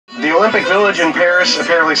Olympic Village in Paris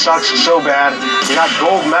apparently sucks so bad. You got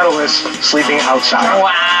gold medalists sleeping outside.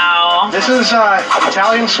 Wow. This is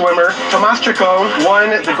Italian swimmer Tomas Ciccone won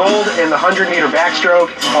the gold in the 100-meter backstroke,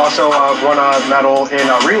 also won a medal in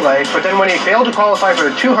a relay. But then when he failed to qualify for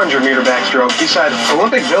the 200-meter backstroke, he said,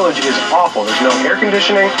 Olympic Village is awful. There's no air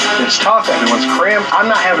conditioning. It's tough. Everyone's cramped. I'm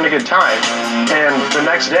not having a good time. And the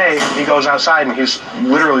next day, he goes outside and he's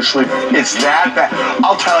literally sleeping. It's that bad.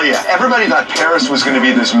 I'll tell you, everybody thought Paris was going to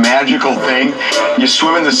be this magical thing. You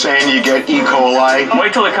swim in the sand, you get E. coli.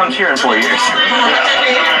 Wait till it comes here in 4 years.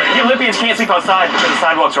 The Olympians can't sleep outside because the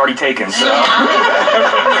sidewalks are already taken, so.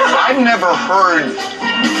 I've never heard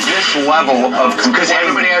this level of complaint. Because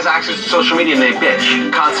everybody has access to social media and they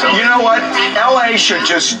bitch constantly. You know what? LA should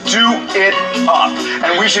just do it up.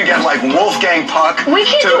 And we should get like Wolfgang Puck We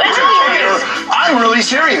can to do it. cater. I'm really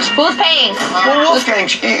serious. Who's paying? Well, Wolfgang.